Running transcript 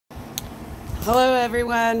Hello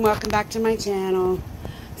everyone, welcome back to my channel.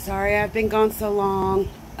 Sorry I've been gone so long.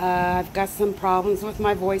 I've got some problems with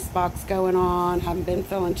my voice box going on. Haven't been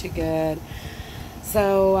feeling too good.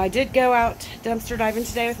 So I did go out dumpster diving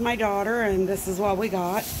today with my daughter, and this is what we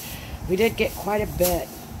got. We did get quite a bit.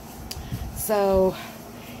 So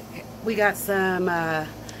we got some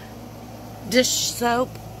dish soap,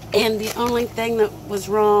 and the only thing that was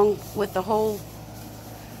wrong with the whole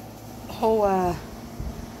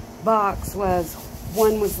box was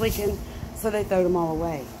one was leaking, so they threw them all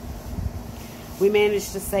away. We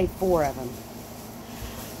managed to save 4 of them.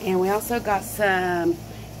 And we also got some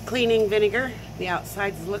cleaning vinegar. The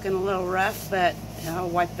outside's looking a little rough, but I'll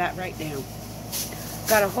wipe that right down.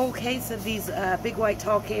 Got a whole case of these big white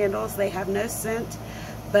tall candles. They have no scent,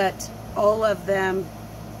 but all of them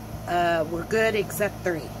were good except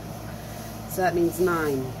 3. So that means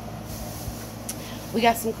 9. We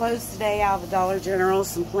got some clothes today out of the Dollar General,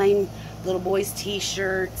 some plain little boys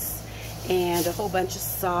t-shirts and a whole bunch of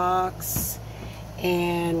socks.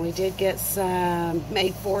 And we did get some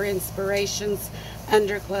Made For Inspirations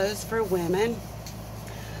underclothes for women.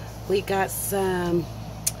 We got some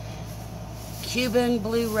Cuban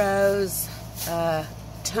Blue Rose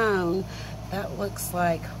tone. That looks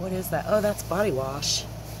like, what is that? Oh, that's body wash.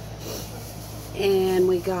 And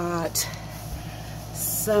we got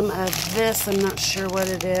some of this, I'm not sure what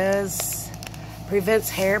it is. Prevents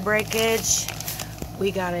hair breakage.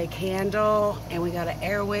 We got a candle, and we got an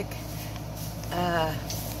Airwick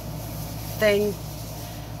thing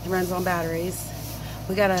that runs on batteries.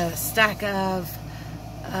 We got a stack of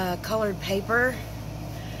colored paper.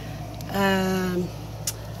 At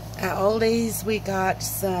Aldi's we got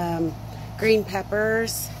some green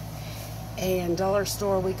peppers, and Dollar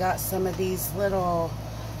Store we got some of these little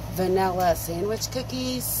vanilla sandwich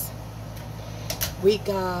cookies. We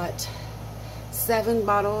got 7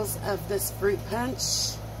 bottles of this fruit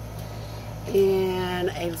punch and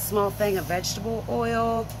a small thing of vegetable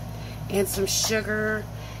oil and some sugar.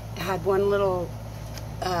 It had one little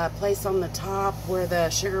place on the top where the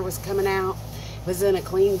sugar was coming out. It was in a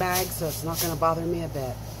clean bag, so it's not going to bother me a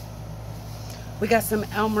bit. We got some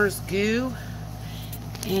Elmer's Goo,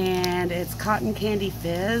 and it's cotton candy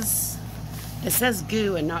fizz. It says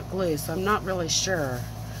goo and not glue, so I'm not really sure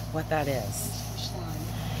what that is.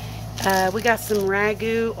 We got some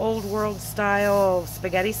Ragu Old World style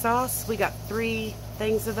spaghetti sauce. We got 3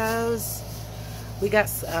 things of those. We got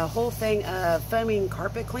a whole thing of foaming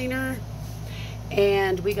carpet cleaner.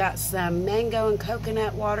 And we got some mango and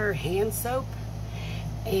coconut water hand soap.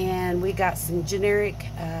 And we got some generic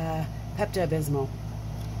Pepto-Bismol.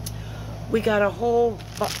 We got a whole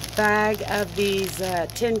bag of these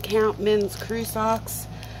 10-count men's crew socks,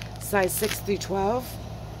 size 6 through 12.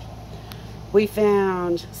 We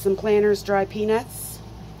found some Planters dry peanuts.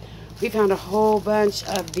 We found a whole bunch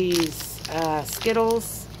of these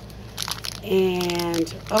Skittles,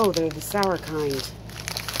 and oh, they're the sour kind.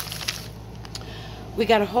 We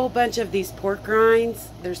got a whole bunch of these pork rinds.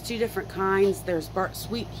 There's 2 different kinds. There's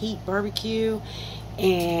Sweet Heat Barbecue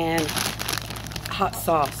and hot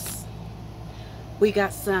sauce. We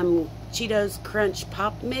got some Cheetos Crunch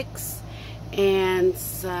Pop Mix and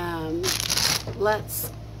some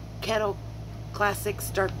Let's Kettle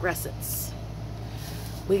Classics Dark Russets.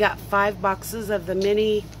 We got 5 boxes of the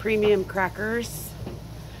mini premium crackers.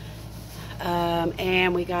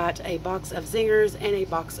 And we got a box of Zingers and a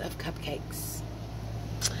box of cupcakes.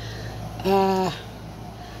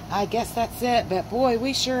 I guess that's it, but boy,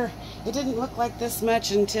 it didn't look like this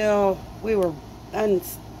much until we were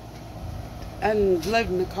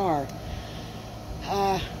unloading the car.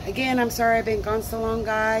 Again, I'm sorry I've been gone so long,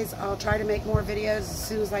 guys. I'll try to make more videos as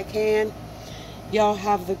soon as I can. Y'all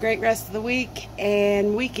have the great rest of the week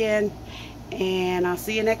and weekend, and I'll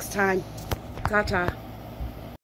see you next time. Ta-ta.